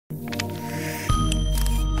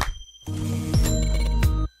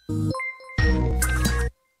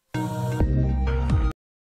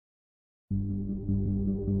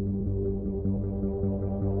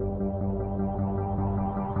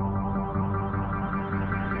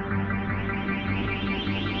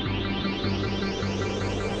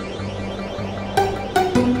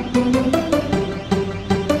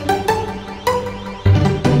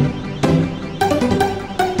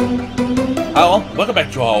Hello, welcome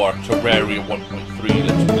back to our Terraria 1.3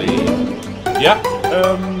 Let's Play. Yeah,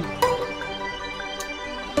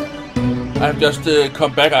 I've just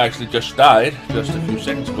come back. I actually just died just a few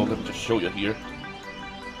seconds ago. Let me just show you here.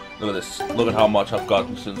 Look at this. Look at how much I've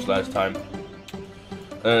gotten since last time.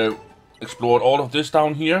 Explored all of this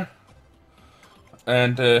down here.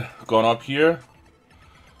 And gone up here.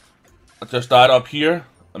 I just died up here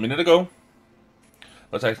a minute ago.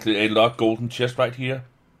 There's actually a locked golden chest right here.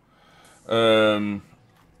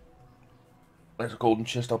 There's a golden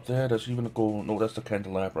chest up there. There's even a gold. No, that's the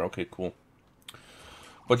candelabra. Okay, cool.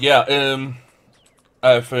 But yeah,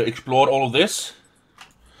 I've explored all of this,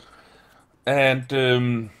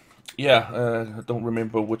 and yeah, I don't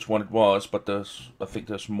remember which one it was, but I think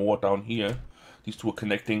there's more down here. These two are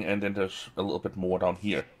connecting, and then there's a little bit more down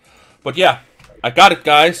here. But yeah, I got it,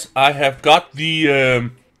 guys. I have got the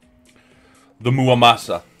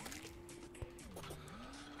Muramasa.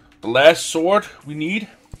 The last sword we need.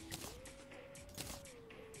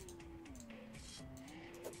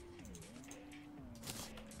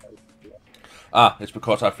 Ah, it's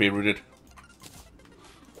because I favorited it.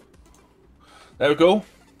 There we go.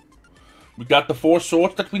 We got the 4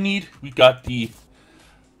 swords that we need. We got the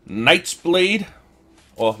Knight's Blade,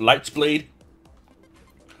 or Light's Blade.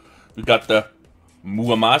 We got the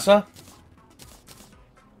Muramasa.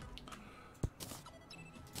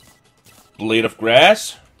 Blade of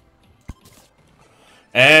Grass.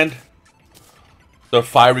 And the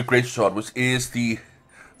Fiery Greatsword, which is the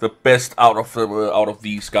best out of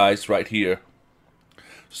these guys right here.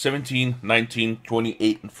 17, 19,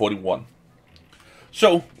 28, and 41.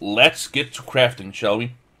 So let's get to crafting, shall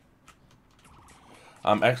we?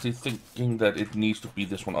 I'm actually thinking that it needs to be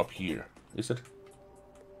this one up here. Is it?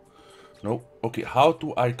 No. Okay. How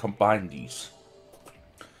do I combine these?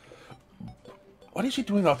 What is he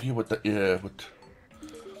doing up here with the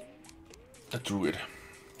druid?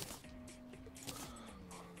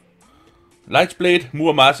 Light's Blade,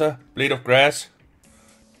 Muramasa, Blade of Grass,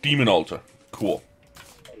 Demon Altar. Cool.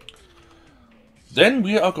 Then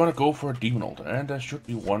we are gonna go for a Demon Altar, and there should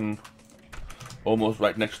be one almost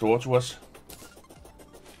right next door to us.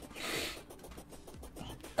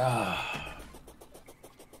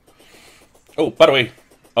 Oh, by the way,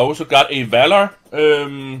 I also got a Valor.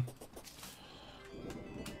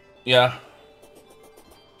 Yeah.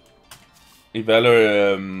 A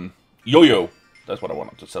Valor yo-yo. That's what I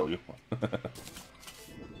wanted to tell you.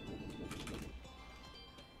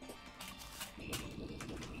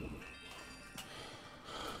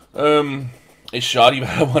 A shoddy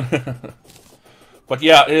one. But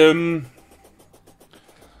yeah, and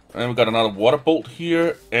we got another water bolt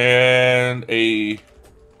here and a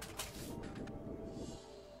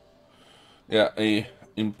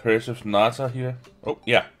impressive Nata here. Oh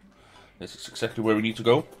yeah, this is exactly where we need to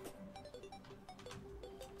go.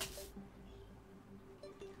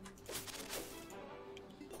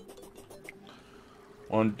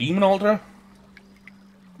 One Demon Altar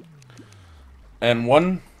and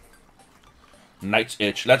one Knight's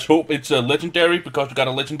Edge. Let's hope it's a legendary, because we got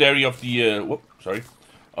a legendary of the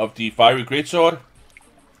of the Fiery Greatsword.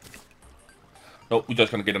 Nope, we're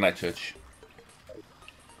just gonna get a Knight's Edge,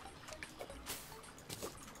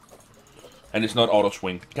 and it's not auto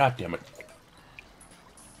swing. God damn it.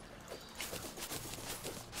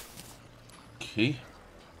 Okay.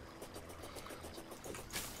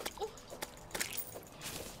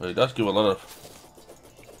 But it does give a lot of...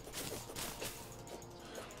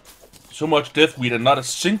 So much death weed and not a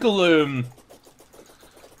single... And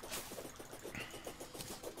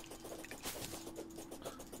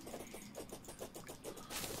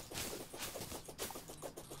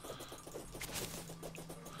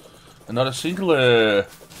not a single...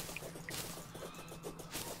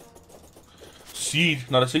 seed.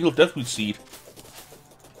 Not a single deathweed seed.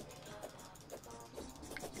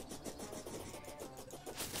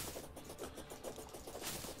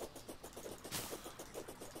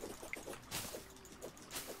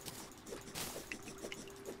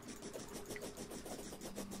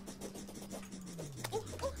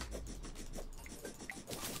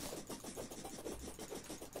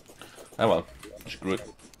 Oh well, screw it.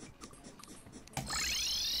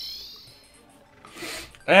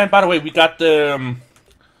 And by the way, we got the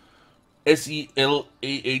Selah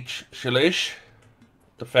Shalish,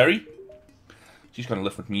 the fairy. She's gonna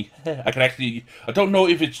live with me. I can actually, I don't know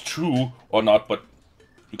if it's true or not, but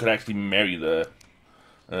you can actually marry the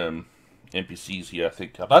NPCs here, I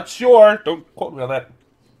think. I'm not sure, don't quote me on that.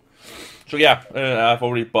 So yeah, I've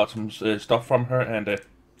already bought some stuff from her, and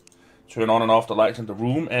turn on and off the lights in the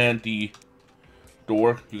room, and the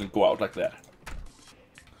door, you can go out like that.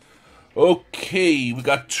 Okay, we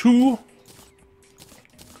got 2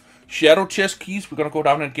 shadow chest keys. We're gonna go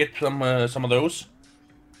down and get some of those.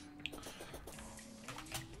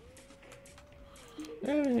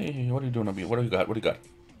 Hey, what are you doing up here? What do you got? What do you got?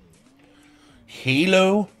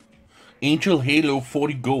 Halo? Angel Halo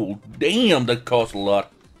 40 gold. Damn, that costs a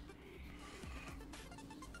lot.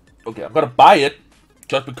 Okay, I'm gonna buy it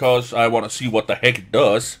just because I want to see what the heck it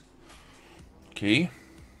does. Okay.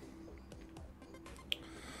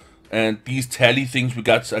 And these tally things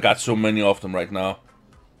I got so many of them right now.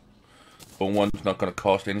 But one's not gonna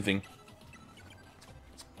cost anything.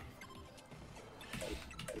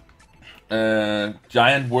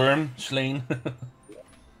 Giant worm slain.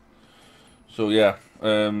 So yeah.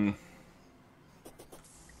 Let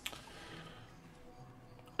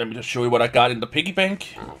me just show you what I got in the piggy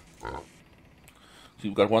bank. So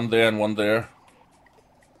you've got one there and one there.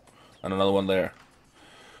 And another one there.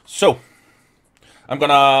 So I'm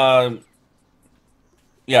gonna,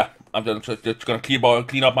 yeah, I'm just gonna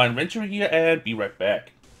clean up my inventory here and be right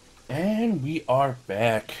back. And we are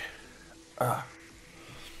back.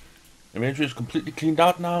 Inventory is completely cleaned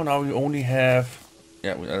out now. Now we only have,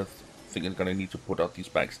 yeah, I think I'm gonna need to put out these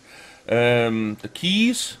bags. The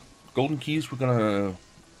keys, golden keys, we're gonna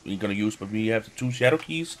use, but we have the 2 shadow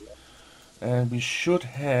keys, and we should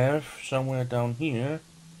have somewhere down here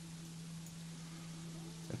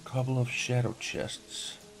a couple of shadow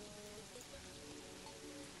chests.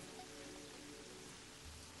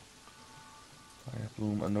 Fire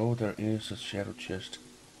bloom. I know there is a shadow chest.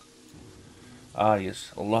 Ah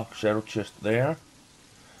yes, a locked shadow chest there.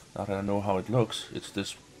 Now that I know how it looks, it's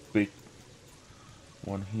this big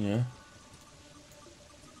one here.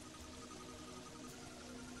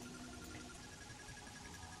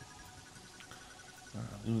 I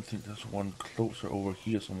even think there's one closer over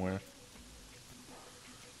here somewhere.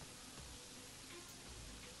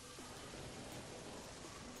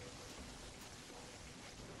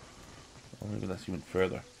 Or maybe that's even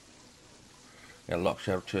further. Yeah, locked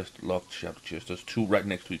shadow chest, locked shadow chest. There's 2 right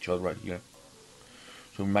next to each other right here.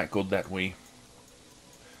 So we might go that way.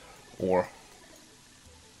 Or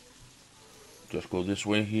just go this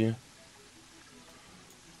way here.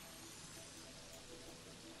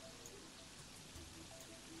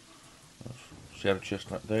 Shadow chest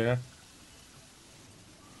right there.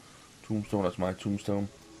 Tombstone, that's my tombstone.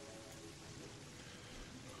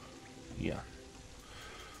 Yeah.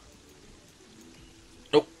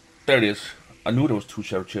 Oh, there it is. I knew there was 2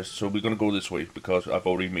 shadow chests, so we're gonna go this way because I've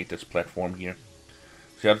already made this platform here.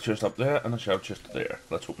 Shadow chest up there and a shadow chest there.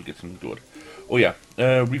 Let's hope we get something good. Oh yeah,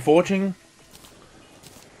 reforging.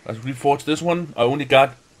 Let's reforge this one. I only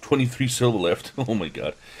got 23 silver left. Oh my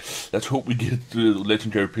god. Let's hope we get the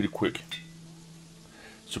legendary pretty quick.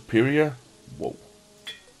 Superior. Whoa.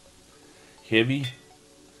 Heavy.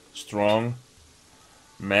 Strong.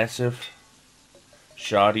 Massive.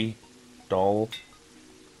 Shoddy. Dull.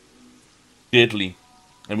 Deadly.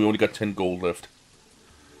 And we only got 10 gold left.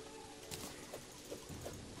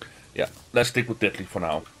 Yeah, let's stick with deadly for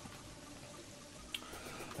now.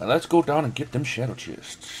 And let's go down and get them shadow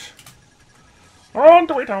chests. On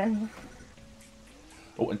the way down.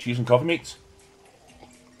 Oh, and cheese and coffee mates.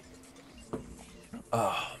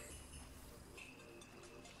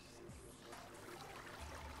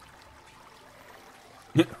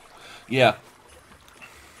 Yeah.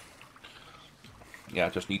 Yeah, I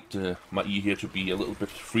just need my ear here to be a little bit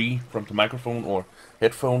free from the microphone or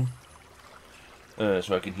headphone.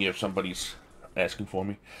 So I can hear if somebody's asking for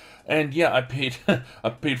me. And yeah, I paid I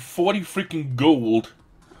paid 40 freaking gold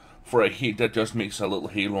for a head that just makes a little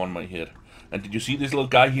halo on my head. And did you see this little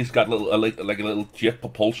guy? He's got little like a little jet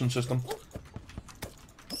propulsion system.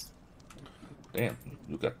 Damn,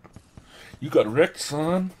 you got wrecked,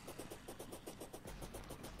 son.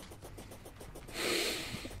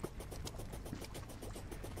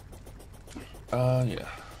 Yeah.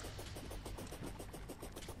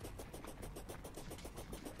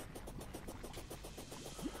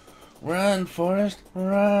 Run, Forrest,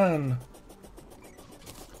 run!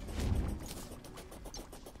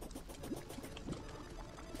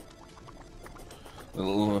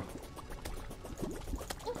 Little...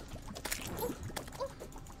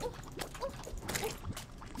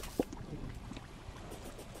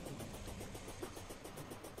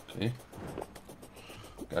 Okay.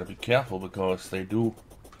 Gotta be careful because they do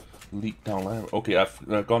leak down there. Okay,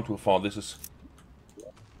 I've gone too far. This is...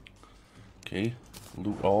 Okay,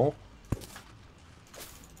 loot all.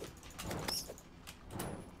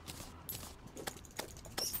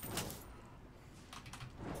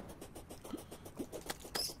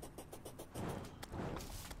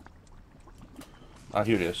 Ah,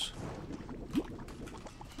 here it is.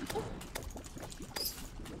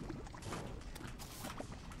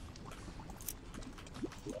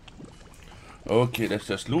 Okay, let's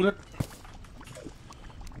just loot it.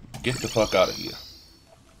 Get the fuck out of here.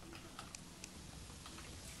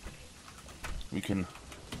 We can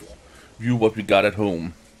view what we got at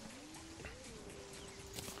home.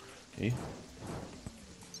 Okay.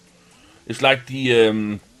 It's like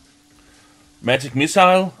the magic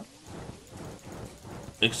missile,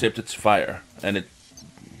 except it's fire, and it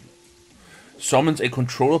summons a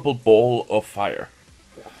controllable ball of fire.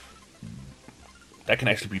 That can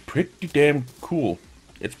actually be pretty damn cool.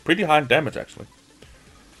 It's pretty high in damage, actually.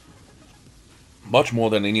 Much more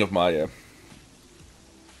than any of my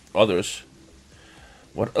others.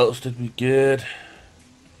 What else did we get?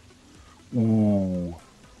 Ooh.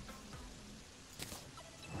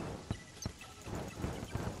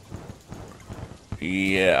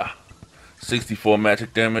 Yeah. 64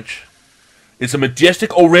 magic damage. It's a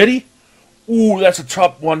majestic already? Ooh, that's a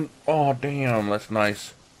top one. Oh, damn, that's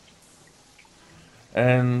nice.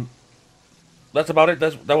 And that's about it.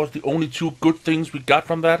 That was the only two good things we got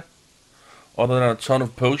from that. Other than a ton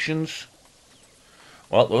of potions.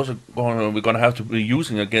 Well, those are we're gonna have to be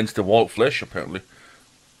using against the wall flesh, apparently.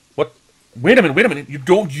 What? Wait a minute. You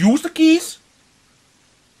don't use the keys?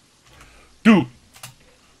 Dude,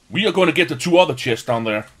 we are gonna get the two other chests down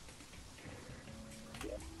there.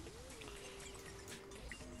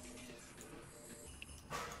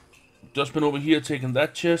 Just been over here taking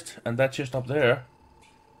that chest and that chest up there.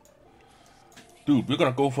 Dude, we're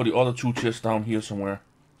gonna go for the other two chests down here somewhere.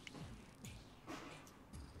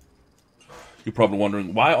 You're probably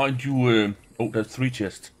wondering, why aren't you... Oh, there's 3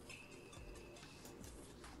 chests.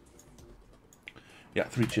 Yeah,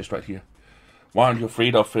 3 chests right here. Why aren't you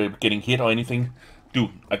afraid of getting hit or anything?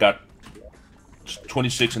 Dude, I got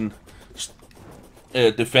 26 in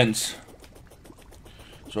defense.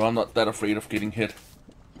 So I'm not that afraid of getting hit.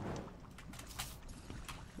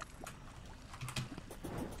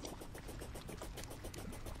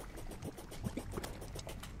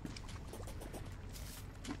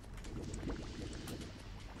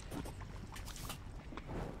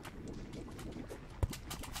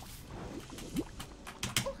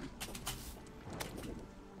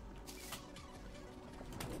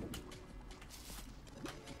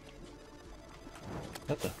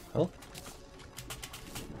 What the hell?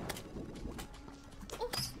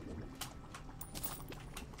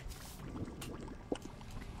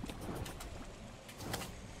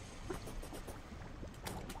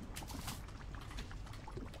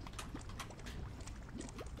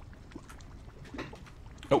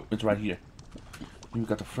 Oh, it's right here. We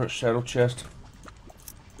got the first shadow chest.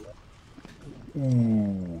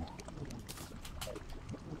 Ooh.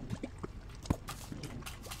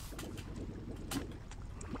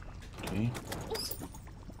 Okay.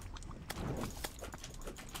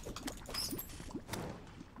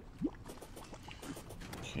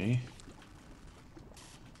 Okay.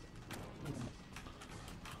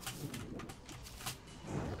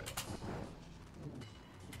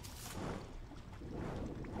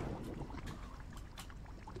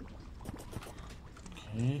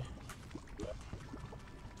 Okay.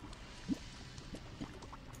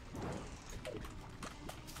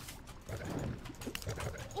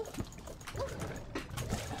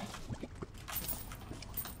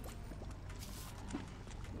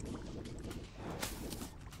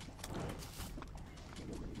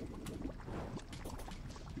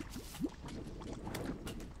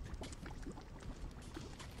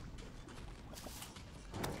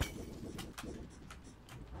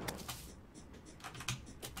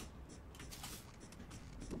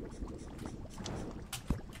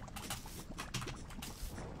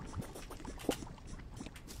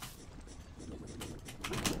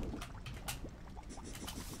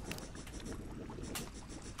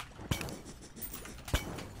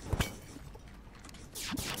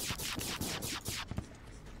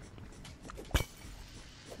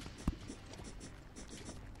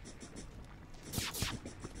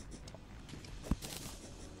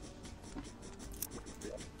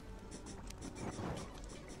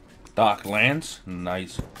 Dark Lands,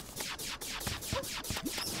 nice.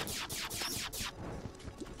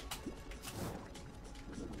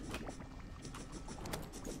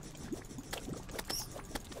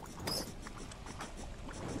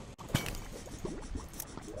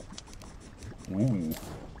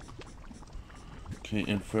 Okay,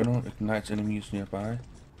 Inferno ignites enemies nearby.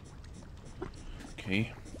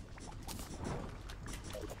 Okay.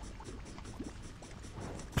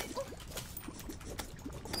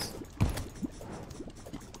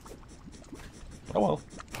 Oh well.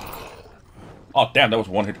 Oh damn, that was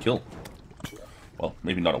a one-hit kill. Well,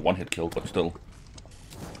 maybe not a one-hit kill, but still.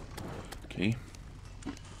 Okay.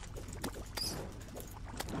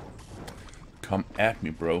 Come at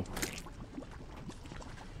me, bro.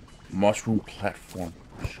 Mushroom platform.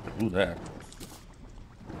 Screw that.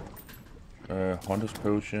 Hunter's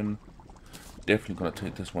potion. Definitely gonna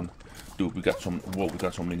take this one. Dude, we got some. Whoa, we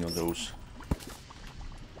got so many of those.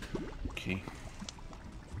 Okay.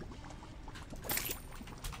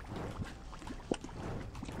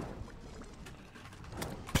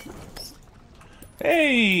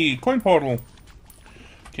 Hey, coin portal.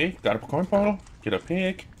 Okay, got a coin portal. Get a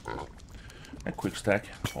pig. And quick stack.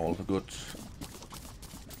 All the goods.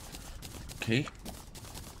 Okay.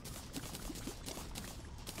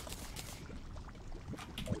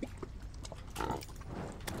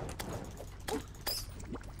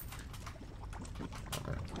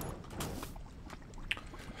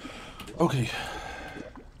 Okay.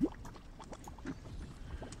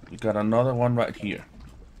 We got another one right here.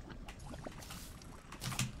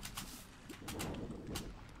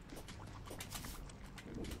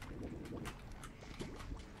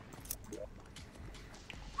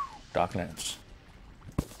 Darklands.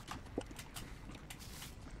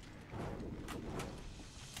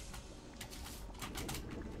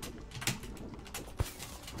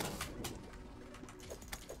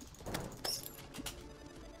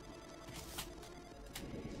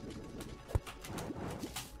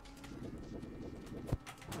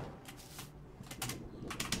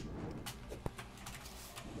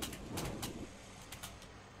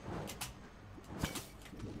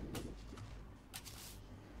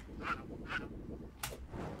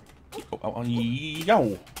 Oh,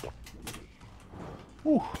 yo!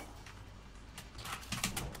 Whew.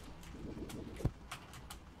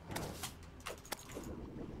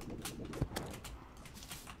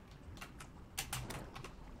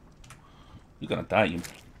 You're gonna die, you.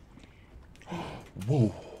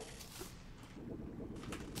 Whoa.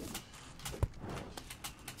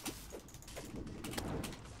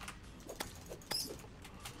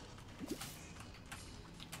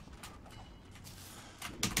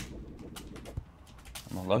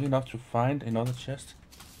 I'm lucky enough to find another chest.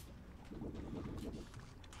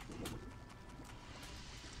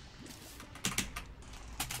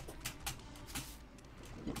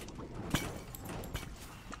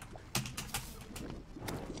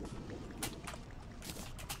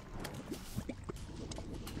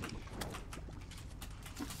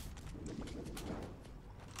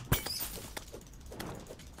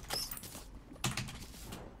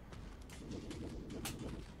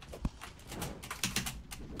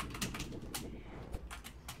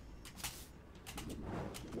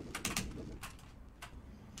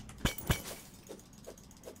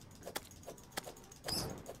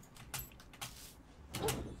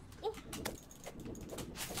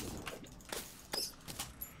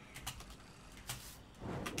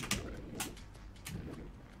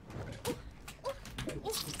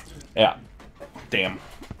 Yeah. Damn.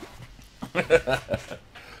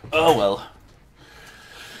 Oh well.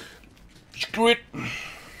 Screw it.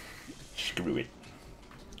 Screw it.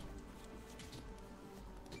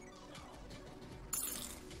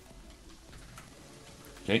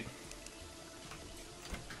 Okay.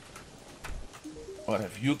 What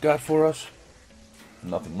have you got for us?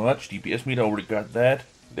 Nothing much. DPS meter already got that.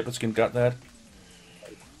 Leopard skin got that.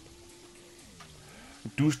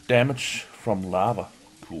 Reduce damage from lava.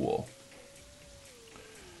 Cool.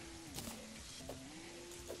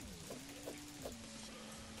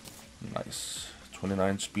 Nice.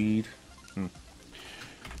 29 speed.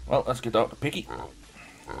 Well, let's get out the picky.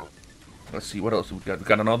 Let's see what else we got. We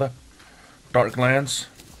got another Dark Lance.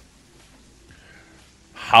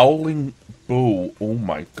 Howling bow. Oh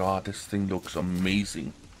my god, this thing looks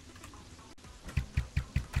amazing.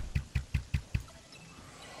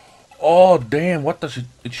 Oh damn, what does it?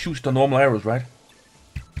 It shoots the normal arrows, right?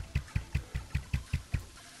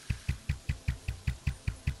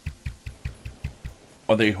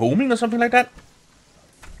 Are they homing or something like that?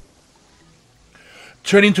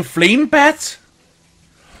 Turn into flame bats?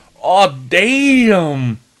 Oh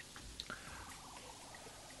damn!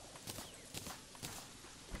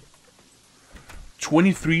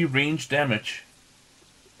 .23 range damage.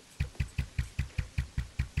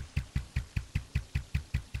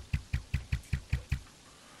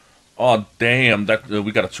 Oh damn! That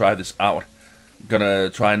we gotta try this out. Gonna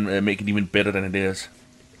try and make it even better than it is.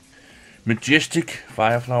 Majestic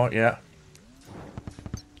Fireflower, yeah.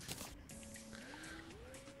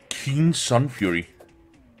 Keen Sun Fury.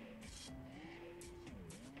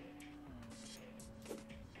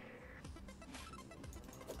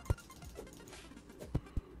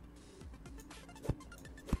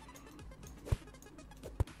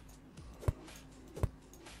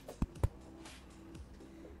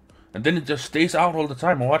 And then it just stays out all the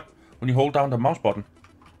time, or what? When you hold down the mouse button.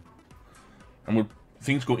 And when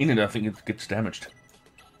things go in it, I think it gets damaged.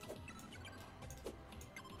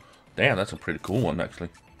 Damn, that's a pretty cool one, actually.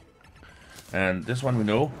 And this one we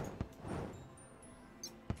know.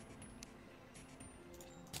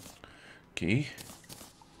 Okay.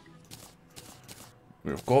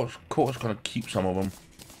 We're of course gonna keep some of them.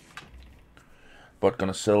 But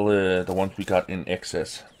gonna sell the ones we got in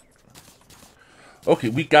excess. Okay,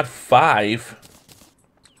 we got 5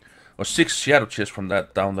 or 6 shadow chests from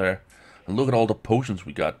that down there. And look at all the potions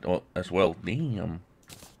we got as well. Damn.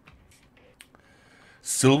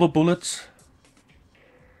 Silver bullets.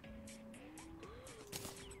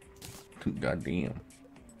 God damn.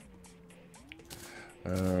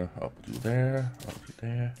 Up to there, up to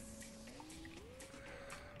there.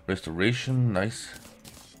 Restoration, nice.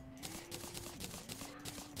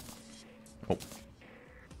 Oh.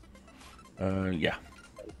 Yeah.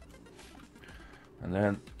 And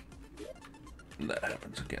then that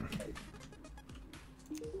happens again.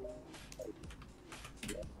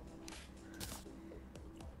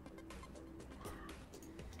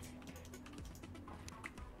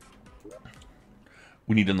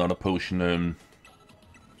 We need another potion.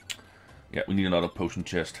 Yeah, we need another potion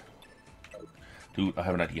chest. Dude, I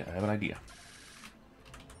have an idea. I have an idea.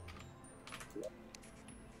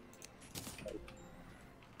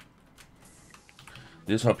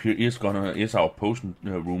 This up here is our potion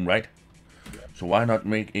room, right? So why not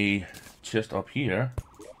make a chest up here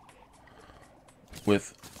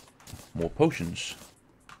with more potions?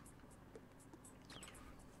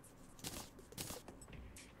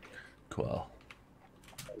 Cool.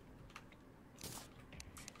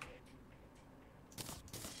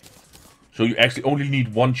 So you actually only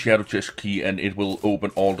need 1 shadow chest key and it will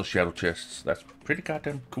open all the shadow chests. That's pretty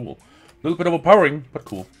goddamn cool. A little bit overpowering, but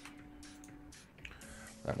cool.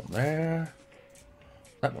 That one there.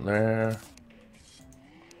 That one there.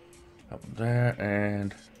 That one there.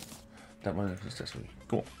 And that one is accessory.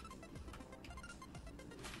 Cool.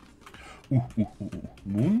 Ooh, ooh, ooh, ooh.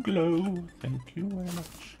 Moon glow. Thank you very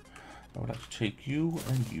much. I would like to take you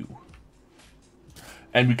and you.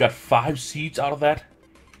 And we got 5 seeds out of that.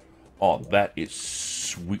 Oh, that is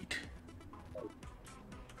sweet.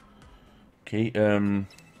 Okay,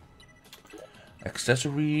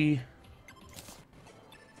 accessory.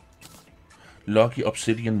 Lucky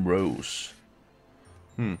Obsidian Rose.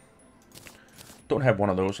 Don't have one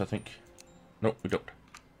of those, I think. Nope, we don't.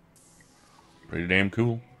 Pretty damn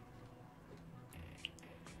cool.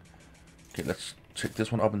 Okay, let's check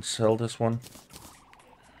this one up and sell this one.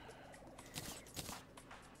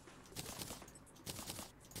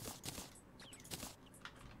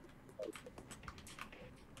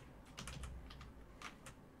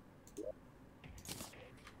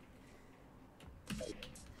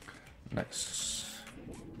 Nice.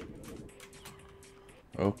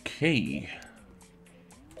 Okay.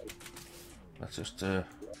 Let's just go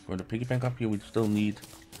to piggy bank up here. We still need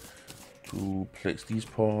to place these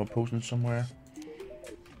potions somewhere.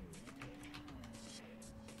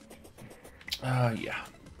 Yeah.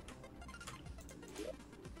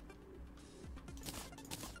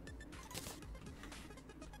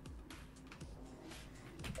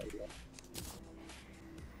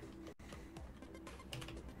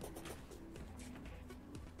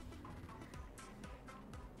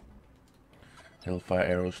 Hellfire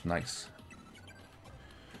arrows, nice.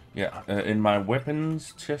 Yeah, in my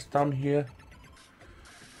weapons chest down here,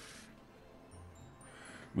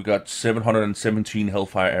 we got 717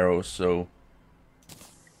 Hellfire arrows, so...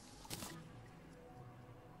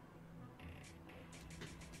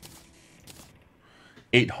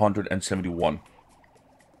 $871.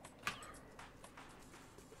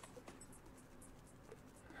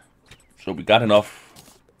 So we got enough.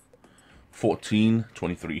 14,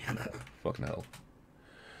 23. Fucking hell.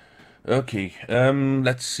 Okay,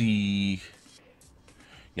 let's see.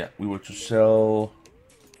 Yeah, we were to sell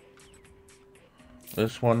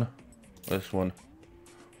this one,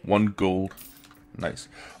 1 gold. Nice.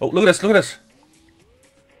 Oh, look at this, look at this.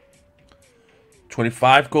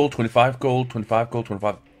 25 gold, 25 gold, 25 gold,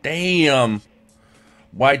 25. Damn!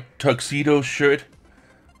 White tuxedo shirt,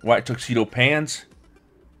 white tuxedo pants,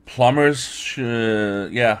 plumber's,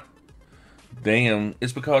 yeah. Damn,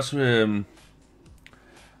 it's because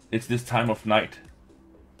it's this time of night.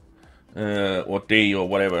 Or day or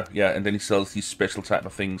whatever. Yeah, and then he sells these special type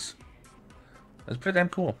of things. That's pretty damn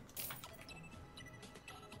cool.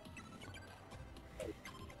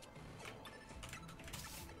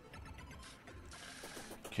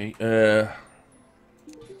 Okay,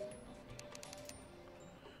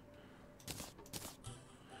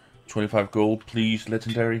 25 gold, please.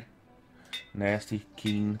 Legendary. Nasty,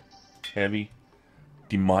 keen, heavy,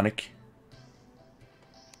 demonic.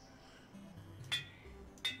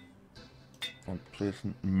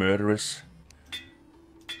 Unpleasant, murderous.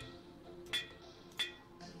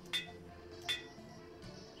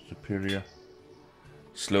 Superior.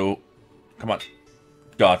 Slow. Come on.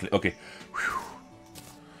 Godly. Okay. Whew.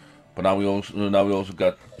 But now we also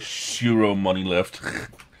got 0 money left.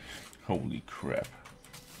 Holy crap.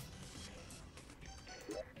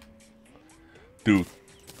 Dude.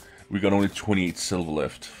 We got only 28 silver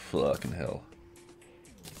left. Fucking hell.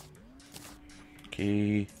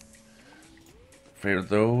 Okay. Afraid of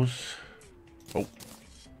those. Oh.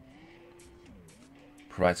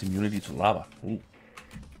 Provides immunity to lava. Ooh.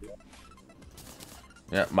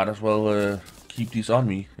 Yeah, might as well keep these on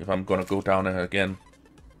me if I'm gonna go down there again.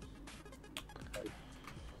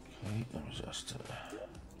 Okay, let me just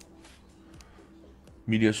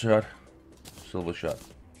meteor shot, silver shot,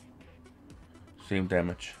 same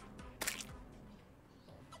damage.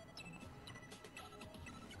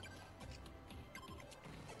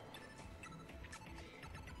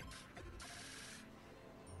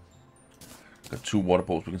 Got 2 water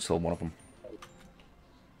balls, we can sell one of them.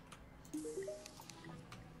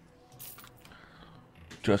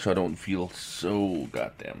 Just so I don't feel so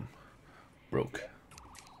goddamn broke.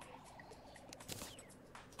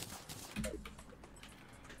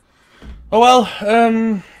 Oh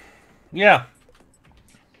well, yeah.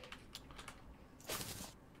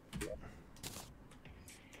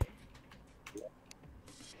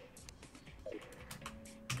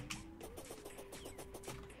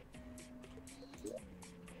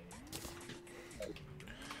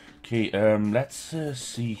 Okay, let's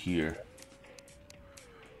see here.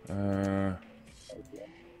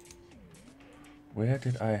 Where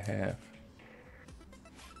did I have?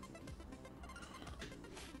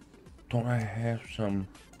 Don't I have some?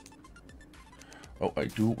 Oh, I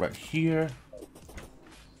do right here.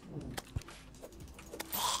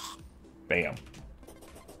 Bam.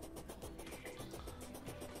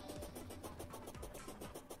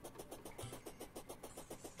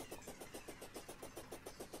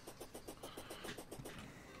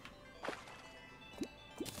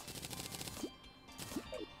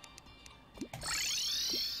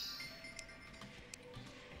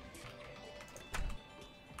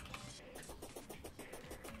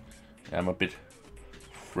 I'm a bit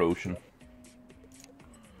frozen.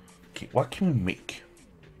 Okay, what can we make?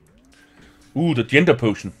 Ooh, the gender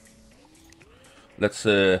potion. Let's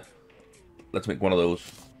make one of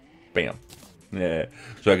those. Bam. Yeah,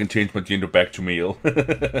 so I can change my gender back to male.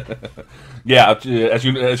 Yeah, as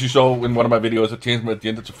you saw in one of my videos, I changed my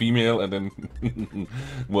gender to female, and then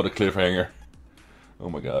what a cliffhanger! Oh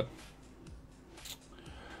my god.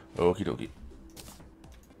 Okie dokie.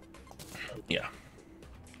 Yeah.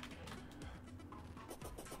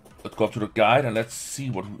 Let's go up to the guide and let's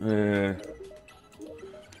see what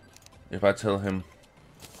if I tell him.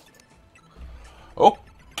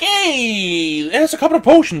 Okay, there's a couple of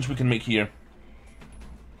potions we can make here.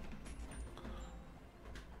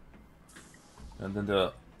 And then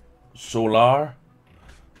the Solar,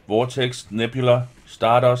 Vortex, Nebula,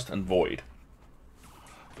 Stardust, and Void.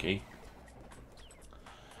 Okay.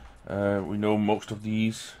 We know most of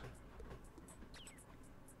these.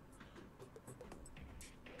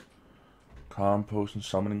 Calm potion,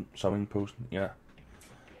 summoning potion, yeah.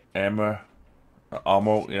 Armor,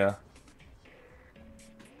 yeah.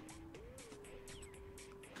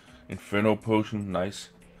 Inferno potion, nice.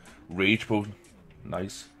 Rage potion,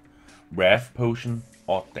 nice. Wrath potion,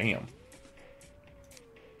 oh damn.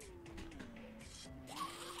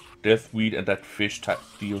 Deathweed and that fish type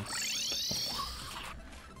deal.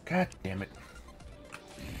 God damn it.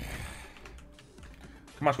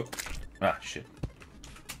 Come on, let's go. Ah, shit.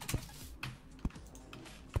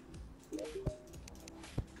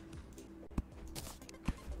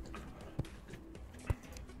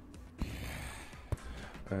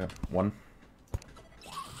 One.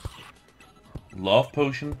 Love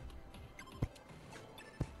potion.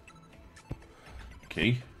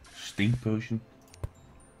 Okay. Stink potion.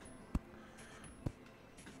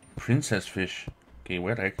 Princess fish. Okay,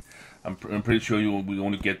 where the heck? I'm pretty sure we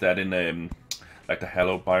only get that in like the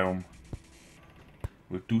hallowed biome.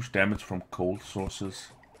 Reduce damage from cold sources.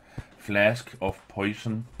 Flask of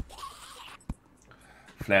poison.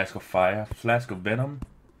 Flask of fire, flask of venom,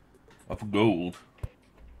 of gold,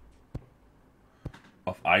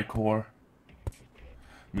 of ichor,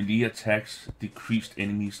 melee attacks, decreased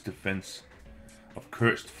enemies defense, of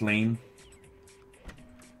cursed flame,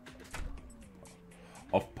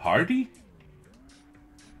 of party.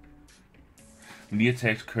 Melee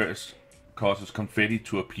attacks curse causes confetti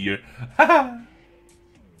to appear. Haha.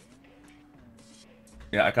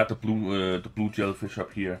 Yeah, I got the blue jellyfish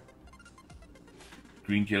up here.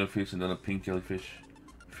 Green jellyfish and then a pink jellyfish.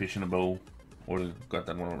 Fish in a bowl. Or got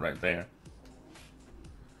that one right there.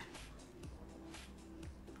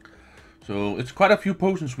 So it's quite a few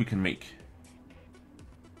potions we can make.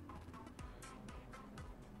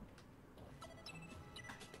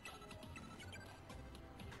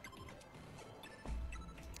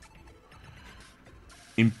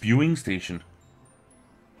 Imbuing station.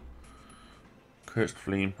 Cursed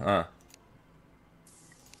flame. Ah.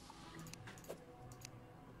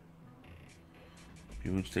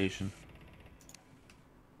 Imbuing station.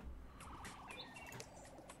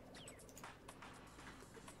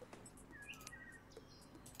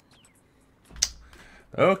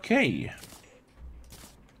 Okay.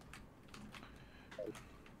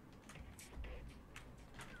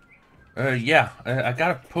 Yeah, I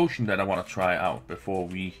got a potion that I want to try out before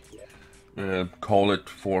we call it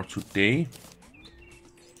for today.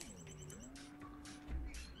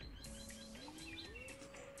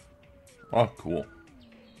 Oh, cool.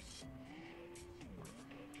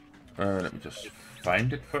 Let me just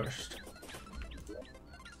find it first.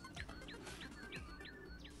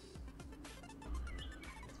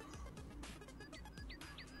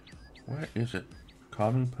 Where is it?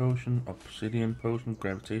 Calming potion, obsidian potion,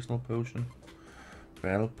 gravitational potion,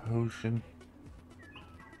 battle potion.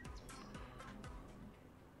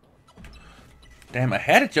 Damn, I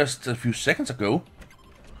had it just a few seconds ago.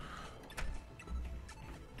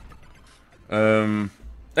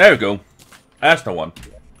 There we go. That's the one.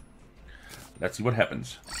 Let's see what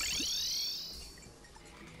happens.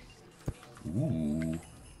 Ooh.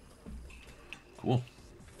 Cool.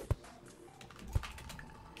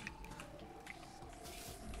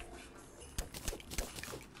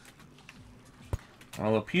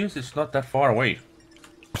 Well, it appears it's not that far away.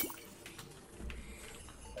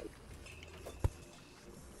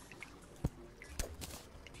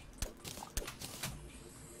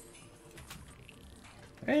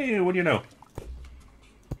 Hey, what do you know?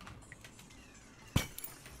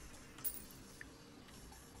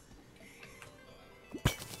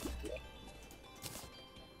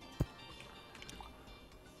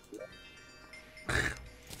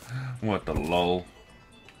 What the lol?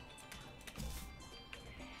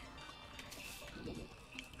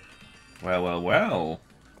 Well, well, well.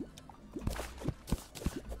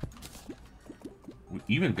 We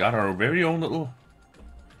even got our very own little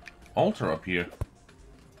altar up here.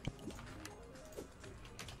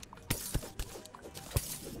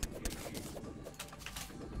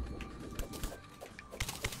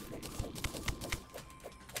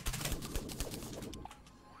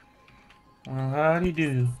 Well, how do you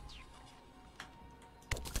do?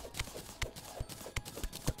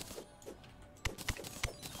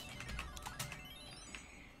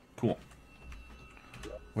 Cool.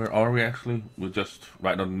 Where are we actually? We're just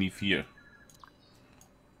right underneath here.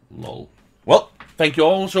 Lol. Well, thank you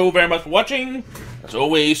all so very much for watching. As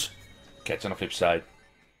always, catch you on the flip side.